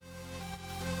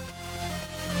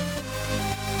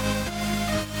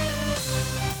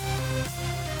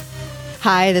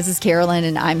Hi, this is Carolyn,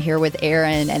 and I'm here with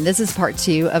Aaron, and this is part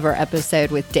 2 of our episode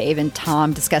with Dave and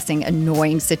Tom discussing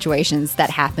annoying situations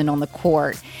that happen on the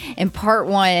court. In part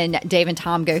 1, Dave and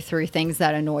Tom go through things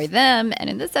that annoy them, and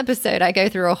in this episode, I go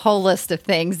through a whole list of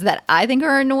things that I think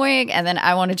are annoying, and then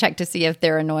I want to check to see if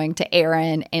they're annoying to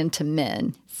Aaron and to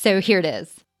men. So here it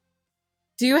is.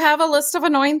 Do you have a list of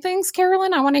annoying things,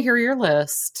 Carolyn? I want to hear your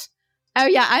list. Oh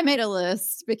yeah, I made a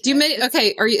list. Do you make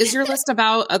okay? Is your list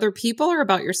about other people or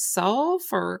about yourself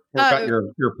or about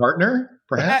your partner,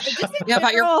 perhaps?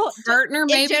 About your partner,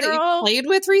 maybe that you played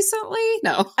with recently?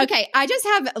 No. Okay, I just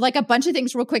have like a bunch of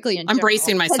things real quickly. I'm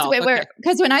bracing myself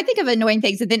because when I think of annoying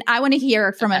things, then I want to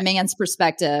hear from a man's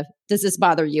perspective. Does this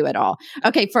bother you at all?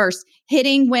 Okay, first,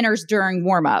 hitting winners during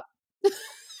warm up.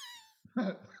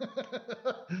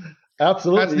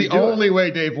 Absolutely, that's the only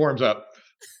way Dave warms up.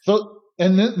 So.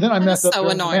 And then I messed up. So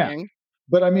annoying.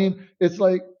 But I mean, it's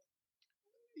like.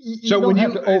 So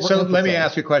let me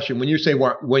ask you a question. When you say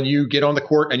when you get on the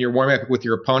court and you're warming up with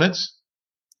your opponents?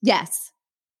 Yes.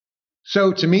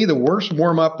 So to me, the worst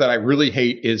warm up that I really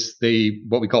hate is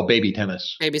what we call baby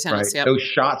tennis. Baby tennis, right? Yep. Those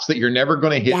shots that you're never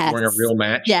going to hit during a real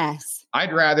match. Yes.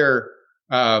 I'd rather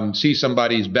see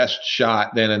somebody's best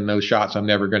shot than in those shots I'm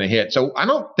never going to hit. So I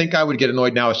don't think I would get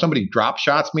annoyed now if somebody drop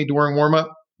shots me during warm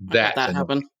up. That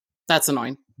happened. That's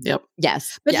annoying. Yep.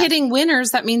 Yes. But hitting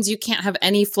winners, that means you can't have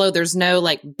any flow. There's no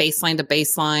like baseline to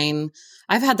baseline.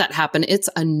 I've had that happen. It's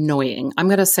annoying. I'm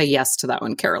going to say yes to that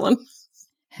one, Carolyn.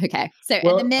 Okay. So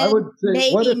well, and the men, I would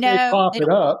say, what if they pop it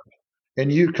up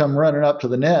and you come running up to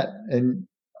the net, and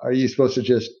are you supposed to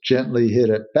just gently hit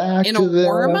it back in a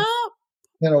warm up?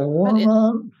 In a warm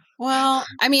up? Well,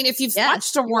 I mean, if you've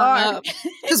watched a warm up,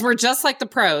 because we're just like the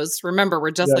pros. Remember, we're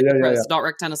just like the pros, adult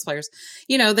rec tennis players.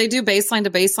 You know, they do baseline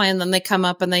to baseline, then they come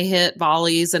up and they hit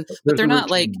volleys, but they're not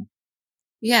like,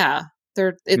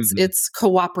 it's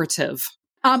cooperative.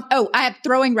 I have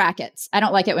throwing rackets. I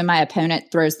don't like it when my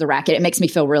opponent throws the racket. It makes me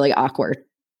feel really awkward.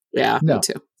 Yeah, me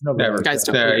too. Never. Guys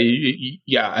don't. I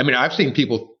mean, I've seen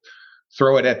people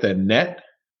throw it at the net.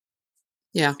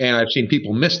 Yeah, and I've seen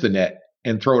people miss the net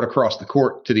and throw it across the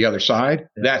court to the other side.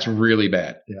 Yeah. That's really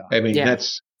bad. Yeah. I mean,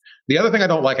 that's the other thing I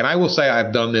don't like. And I will say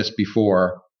I've done this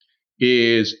before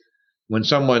is when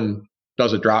someone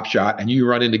does a drop shot and you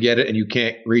run in to get it and you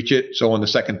can't reach it. So on the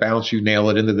second bounce, you nail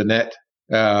it into the net.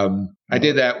 I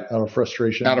did that out of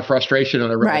frustration. And I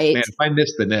realized, man, if I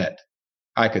missed the net,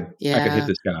 I could hit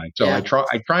this guy. So I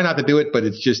try not to do it, but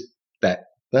it's just that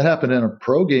happened in a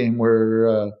pro game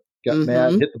where, got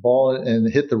mad, hit the ball, and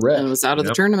hit the ref. And it was out of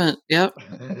the tournament. Yep.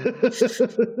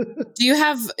 Do you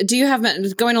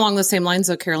have going along the same lines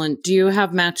though, Carolyn? Do you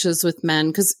have matches with men?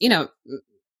 Because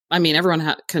I mean,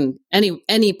 everyone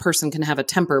any person can have a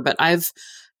temper, but I've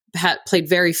played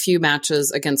very few matches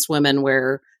against women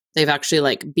where they've actually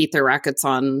like beat their rackets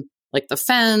on like the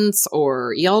fence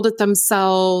or yelled at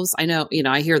themselves. I know,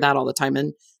 I hear that all the time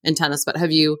in tennis. But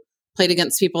have you played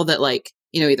against people that like,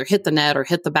 either hit the net or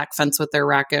hit the back fence with their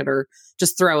racket or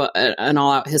just throw an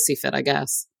all-out hissy fit, I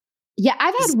guess? Yeah,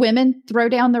 I've had women throw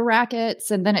down the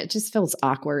rackets and then it just feels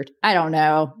awkward. I don't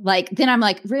know. Like, then I'm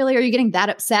like, really? Are you getting that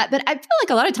upset? But I feel like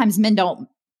a lot of times men don't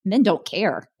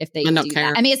care if they do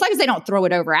that. I mean, as long as they don't throw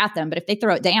it over at them. But if they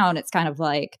throw it down, it's kind of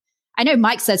like, I know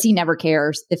Mike says he never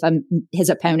cares if his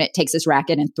opponent takes his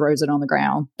racket and throws it on the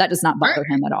ground. That does not bother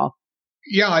him at all.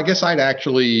 Yeah, I guess I'd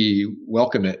actually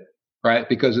welcome it, right?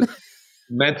 Because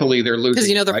mentally they're losing.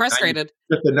 Because they're frustrated.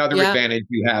 Just another advantage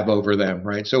you have over them,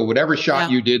 right? So whatever shot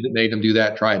you did that made them do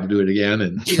that, try to do it again.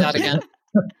 And do that again.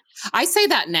 I say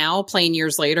that now, playing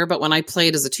years later, but when I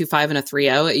played as a 2-5 and a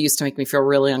 3-0, it used to make me feel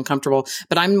really uncomfortable.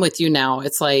 But I'm with you now.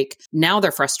 It's like, now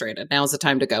they're frustrated. Now is the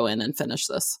time to go in and finish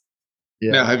this.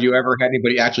 Yeah. Now, have you ever had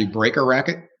anybody actually break a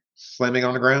racket slamming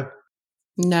on the ground?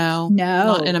 No,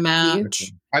 not in a match.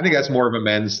 I think that's more of a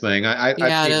men's thing. I've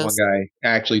seen one guy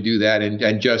actually do that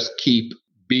and just keep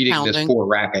beating this poor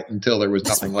racket until there was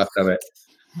nothing left of it.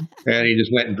 And he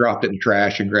just went and dropped it in the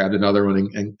trash and grabbed another one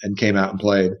and came out and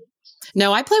played.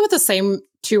 No, I play with the same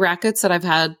 2 rackets that I've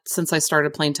had since I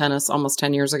started playing tennis almost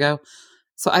 10 years ago.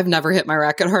 So I've never hit my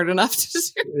racket hard enough to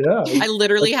I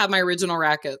literally have my original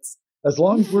rackets. As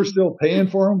long as we're still paying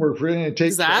for them, we're free to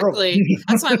take care of them.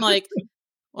 That's why I'm like,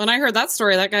 when I heard that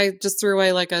story, that guy just threw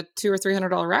away like a $200 or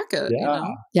 $300 racket.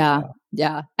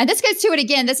 Yeah. And this goes to it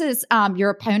again. This is your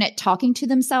opponent talking to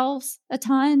themselves a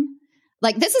ton.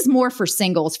 Like, this is more for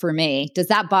singles for me. Does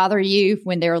that bother you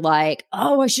when they're like,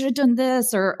 oh, I should have done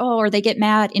this, or they get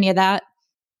mad? Any of that?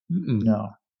 No.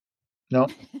 Now,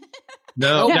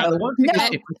 the one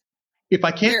thing if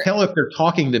I can't tell if they're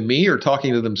talking to me or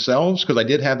talking to themselves, because I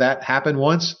did have that happen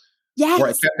once. Yes. Where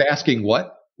I kept asking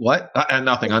what what?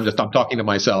 Nothing. I'm talking to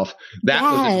myself. That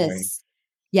was annoying.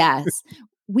 Yes.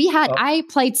 I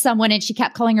played someone and she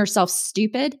kept calling herself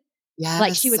stupid. Yes,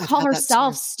 like she would call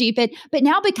herself stupid. But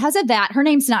now because of that, her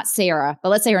name's not Sarah, but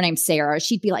let's say her name's Sarah.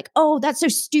 She'd be like, oh, that's so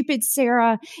stupid,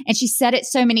 Sarah. And she said it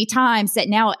so many times that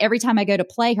now every time I go to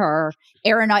play her,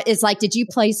 Erin is like, did you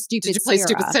play stupid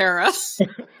Sarah?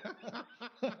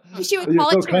 She would call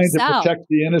it to herself. To protect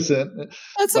the innocent.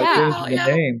 That's the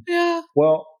name. Yeah.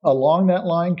 Well, along that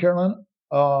line, Carolyn,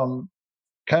 kind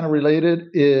of related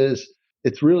is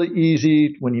it's really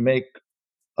easy when you make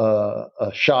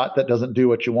a shot that doesn't do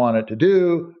what you want it to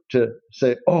do to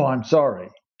say, oh, I'm sorry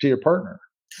to your partner.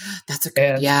 That's a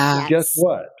good, and guess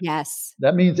what? Yes.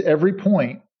 That means every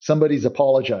point somebody's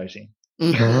apologizing.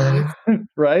 Mm-hmm.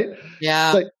 Right? Yeah.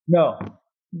 It's like, no.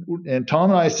 And Tom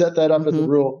and I set that up as a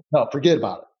rule. No, forget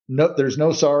about it. No, there's no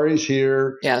sorries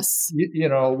here. Yes. You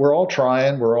know, we're all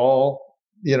trying. We're all,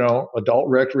 adult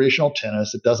recreational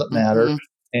tennis. It doesn't matter.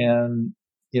 And,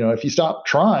 if you stop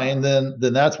trying, then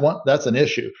that's an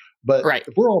issue. But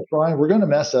if we're all trying, we're going to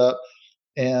mess up,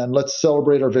 and let's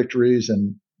celebrate our victories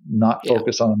and not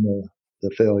focus on the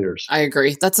failures. I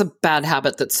agree. That's a bad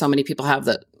habit that so many people have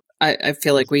that I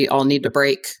feel like we all need to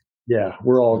break. Yeah,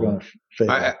 we're all going to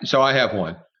fail. So I have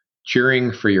one.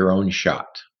 Cheering for your own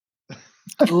shot.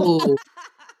 Ooh.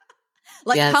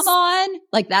 Come on,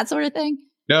 like that sort of thing.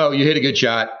 No, you hit a good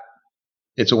shot.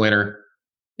 It's a winner.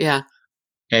 Yeah.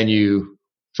 And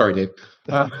sorry, Dave.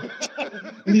 And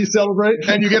you celebrate,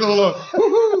 and you get a little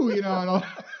woohoo,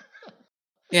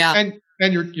 Yeah.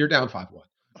 And you're down 5-1.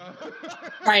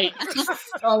 Right.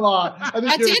 Come on.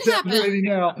 That did happen.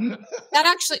 Now. That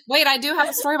actually, I do have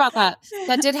a story about that.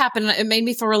 That did happen. It made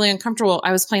me feel really uncomfortable.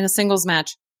 I was playing a singles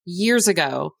match years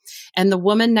ago, and the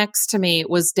woman next to me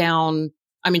was down.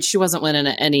 I mean, she wasn't winning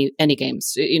at any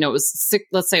games. It was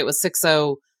let's say it was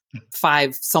 6-0,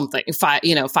 5 something, 5,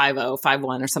 5-0,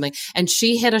 5-1 or something. And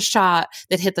she hit a shot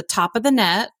that hit the top of the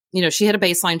net. She hit a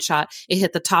baseline shot. It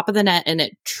hit the top of the net and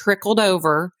it trickled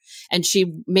over, and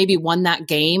she maybe won that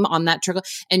game on that trickle.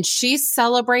 And she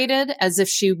celebrated as if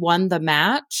she won the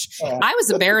match. I was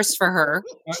embarrassed for her.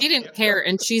 She didn't care.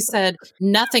 And she said,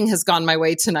 nothing has gone my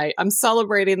way tonight. I'm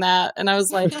celebrating that. And I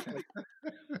was like,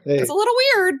 it's a little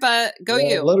weird, but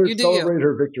you. Let her you do celebrate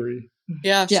her victory.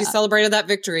 Yeah, she celebrated that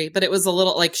victory, but it was a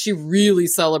little like she really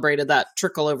celebrated that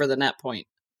trickle over the net point.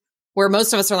 Where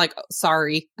most of us are like, oh,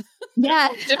 sorry. Yeah.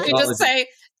 Did we just say,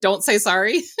 don't say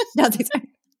sorry? Don't say sorry.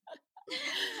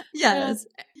 Yes.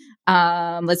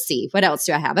 Let's see. What else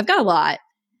do I have? I've got a lot.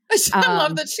 I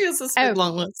love that she has this big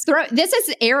long list. This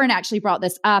is Erin actually brought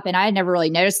this up, and I had never really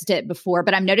noticed it before,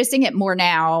 but I'm noticing it more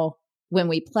now when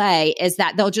we play, is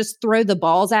that they'll just throw the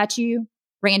balls at you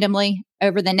randomly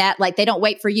over the net. Like they don't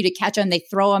wait for you to catch them. They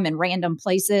throw them in random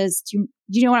places. Do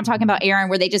you know what I'm talking about, Erin,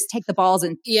 where they just take the balls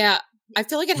and... Yeah. I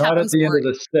feel like it not happens at the more, end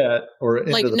of the set or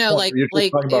like into the no, point.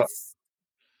 like if,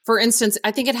 for instance,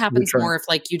 I think it happens more if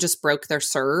like you just broke their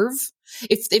serve.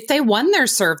 If they won their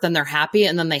serve, then they're happy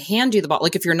and then they hand you the ball.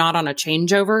 Like if you're not on a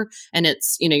changeover and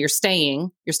it's you're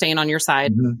staying on your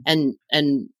side and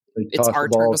it's our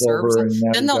turn to serve,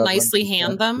 then they'll nicely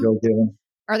hand them.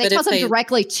 Or they toss them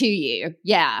directly to you.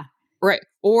 Yeah. Right.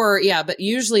 Or but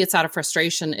usually it's out of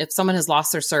frustration. If someone has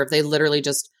lost their serve, they literally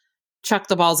just chuck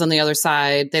the balls on the other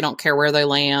side. They don't care where they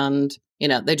land.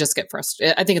 They just get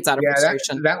frustrated. I think it's out of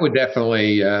frustration. That would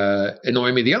definitely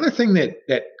annoy me. The other thing that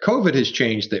COVID has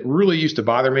changed that really used to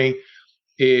bother me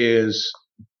is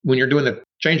when you're doing the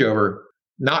changeover,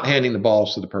 not handing the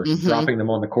balls to the person, dropping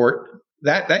them on the court.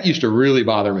 That used to really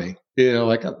bother me.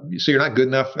 Like, so you're not good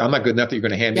enough. I'm not good enough that you're going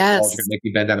to hand me the balls. You're going to make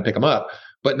me bend down and pick them up.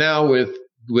 But now with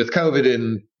COVID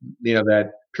and,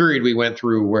 that period we went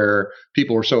through where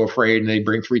people were so afraid and they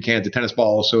bring 3 cans of tennis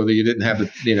balls so that you didn't have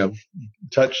to,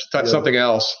 touch something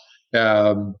else.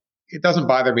 It doesn't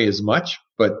bother me as much,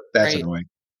 but that's annoying.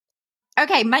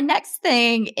 Okay. My next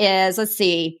thing is, let's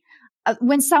see,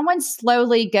 when someone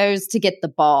slowly goes to get the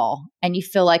ball and you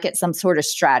feel like it's some sort of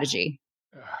strategy.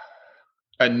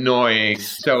 Annoying.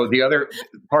 So the other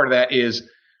part of that is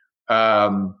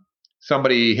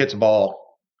somebody hits a ball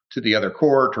to the other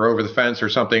court or over the fence or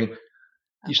something.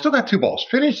 You still got 2 balls.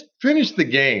 Finish the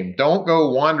game. Don't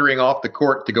go wandering off the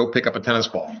court to go pick up a tennis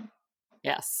ball.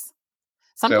 Yes.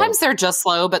 Sometimes they're just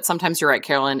slow, but sometimes you're right,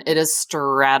 Carolyn. It is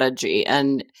strategy,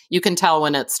 and you can tell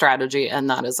when it's strategy, and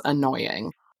that is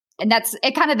annoying. And that's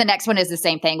it. Kind of the next one is the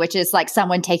same thing, which is like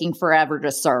someone taking forever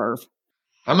to serve.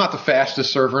 I'm not the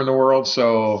fastest server in the world,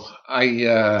 so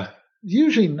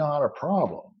usually not a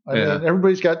problem. I mean,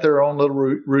 everybody's got their own little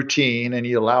routine, and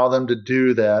you allow them to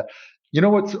do that. You know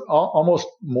what's almost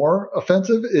more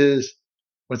offensive is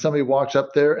when somebody walks up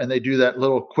there and they do that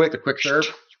little quick serve.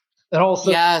 And all of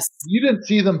a sudden, you didn't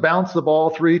see them bounce the ball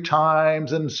 3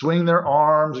 times and swing their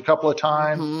arms a couple of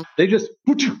times. Mm-hmm. They just,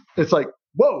 it's like,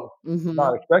 whoa,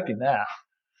 not expecting that.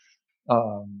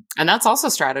 And that's also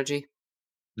strategy.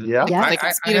 Yeah. They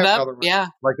can speed it up.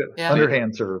 Like an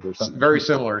underhand serve or something. Very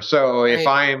similar. So if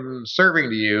I'm serving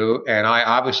to you and I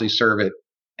obviously serve it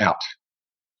out,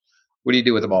 what do you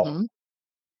do with the ball? Mm-hmm.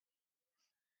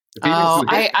 The people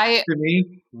to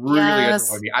me really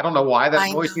annoy me. I don't know why that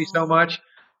annoys me so much,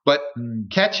 but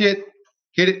catch it,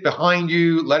 hit it behind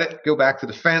you, let it go back to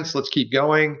the fence. Let's keep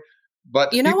going.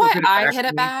 But you know what? I hit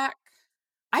it back.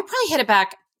 I probably hit it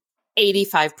back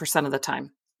 85% of the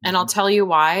time. And I'll tell you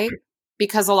why.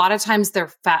 Because a lot of times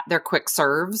they're quick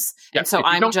serves. Yeah, and so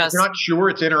if you're not sure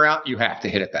it's in or out, you have to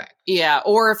hit it back. Yeah.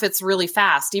 Or if it's really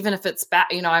fast, even if it's bad,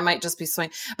 I might just be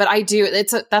swinging. But I do,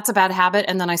 that's a bad habit.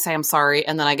 And then I say, I'm sorry.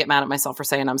 And then I get mad at myself for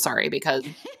saying I'm sorry because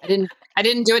I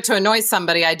didn't do it to annoy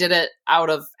somebody. I did it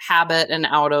out of habit and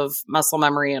out of muscle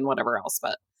memory and whatever else.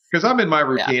 But because I'm in my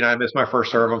routine, I miss my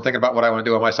first serve. I'm thinking about what I want to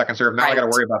do on my second serve. Now I got to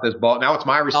worry about this ball. Now it's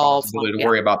my responsibility to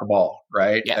worry about the ball,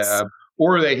 right? Yes.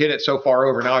 Or they hit it so far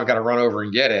over, now I've got to run over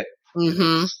and get it.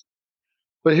 Mm-hmm.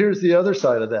 But here's the other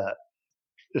side of that.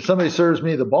 If somebody serves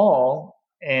me the ball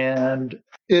and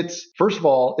it's, first of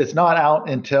all, it's not out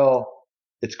until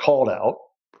it's called out,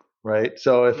 right?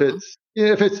 So if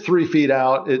it's 3 feet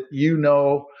out,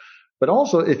 but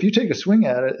also if you take a swing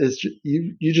at it,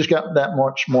 you just got that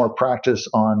much more practice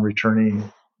on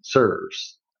returning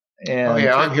serves. And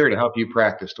I'm here to help you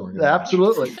practice during the match.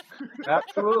 Absolutely.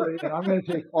 And I'm going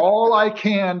to take all I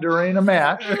can during a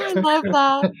match. I love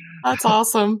that. That's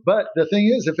awesome. But the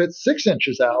thing is, if it's 6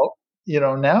 inches out,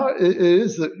 now it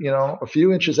is, a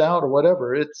few inches out or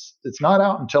whatever. It's not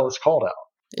out until it's called out.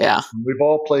 Yeah. We've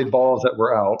all played balls that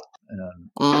were out.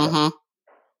 And,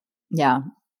 Yeah.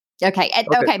 Okay.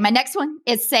 Okay. My next one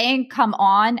is saying come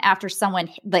on after someone,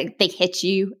 like they hit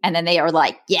you and then they are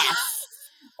like, yes.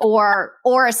 Or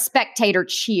a spectator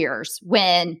cheers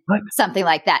when something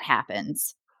like that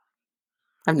happens.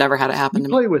 I've never had it happen to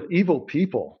me. Play with evil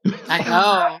people. I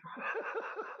know.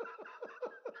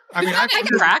 I mean, I can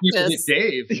practice.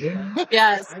 Dave.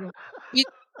 Yes.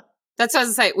 That's what I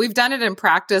was going to say. We've done it in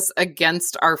practice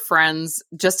against our friends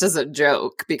just as a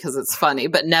joke because it's funny,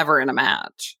 but never in a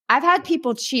match. I've had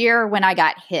people cheer when I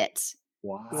got hit.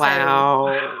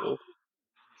 Wow.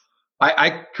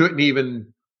 I couldn't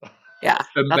even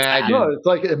imagine. No, it's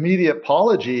like immediate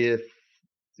apology if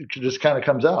it just kind of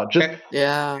comes out.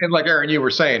 And like Aaron, you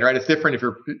were saying, right? It's different if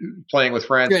you're playing with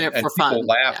friends and people fun.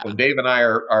 Laugh. Yeah. When Dave and I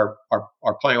are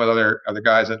playing with other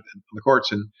guys on the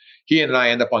courts, and he and I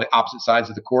end up on the opposite sides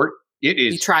of the court. It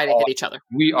is you try to hit each other.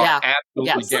 We are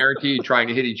absolutely guaranteed trying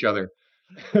to hit each other.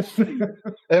 And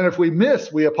if we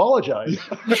miss, we apologize.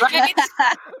 Right?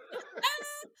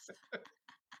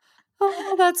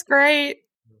 Oh, that's great.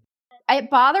 It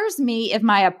bothers me if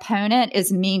my opponent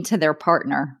is mean to their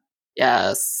partner.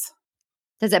 Yes.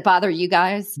 Does it bother you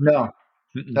guys? No.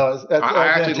 I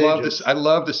actually love this. I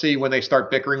love to see when they start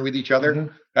bickering with each other.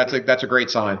 Mm-hmm. That's a great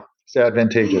sign. It's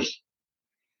advantageous.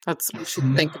 We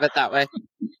should think of it that way.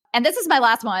 And this is my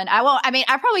last one.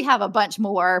 I probably have a bunch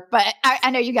more, but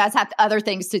I know you guys have other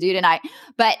things to do tonight.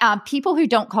 But people who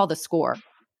don't call the score.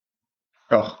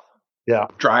 Oh, yeah.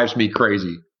 Drives me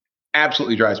crazy.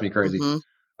 Absolutely drives me crazy. Mm-hmm.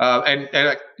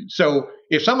 And so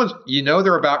if someone's,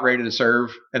 they're about ready to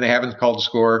serve and they haven't called the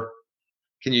score,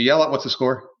 can you yell out what's the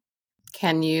score?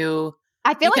 Can you?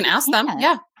 I feel you can ask them.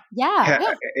 Yeah.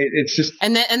 Yeah. It's just,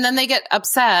 and then they get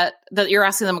upset that you're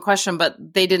asking them a question, but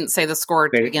they didn't say the score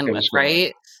to begin with,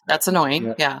 right? That's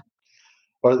annoying. Yeah.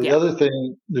 Or the other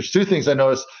thing, there's 2 things I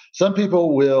noticed. Some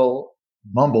people will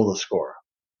mumble the score.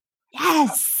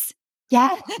 Yes.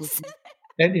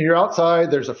 And you're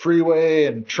outside, there's a freeway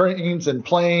and trains and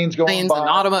planes going by. And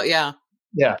automotive,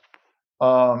 Yeah.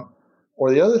 Or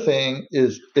the other thing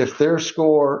is if their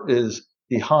score is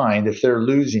behind, if they're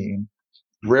losing,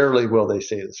 rarely will they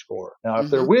say the score. Now,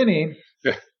 if they're winning,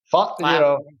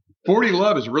 40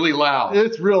 love is really loud.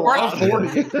 It's real loud.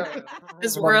 40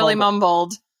 is really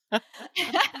mumbled.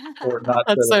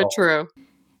 That's so true.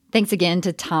 Thanks again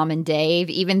to Tom and Dave.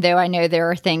 Even though I know there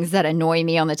are things that annoy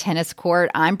me on the tennis court,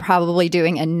 I'm probably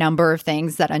doing a number of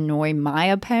things that annoy my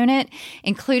opponent,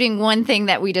 including one thing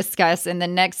that we discuss in the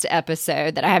next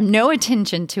episode that I have no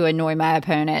intention to annoy my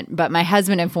opponent, but my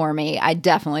husband informed me I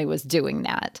definitely was doing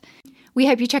that. We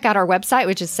hope you check out our website,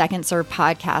 which is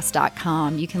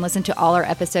secondservepodcast.com. You can listen to all our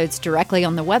episodes directly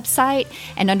on the website.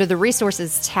 And under the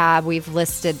resources tab, we've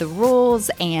listed the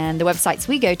rules and the websites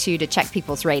we go to check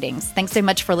people's ratings. Thanks so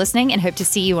much for listening and hope to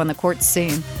see you on the court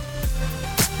soon.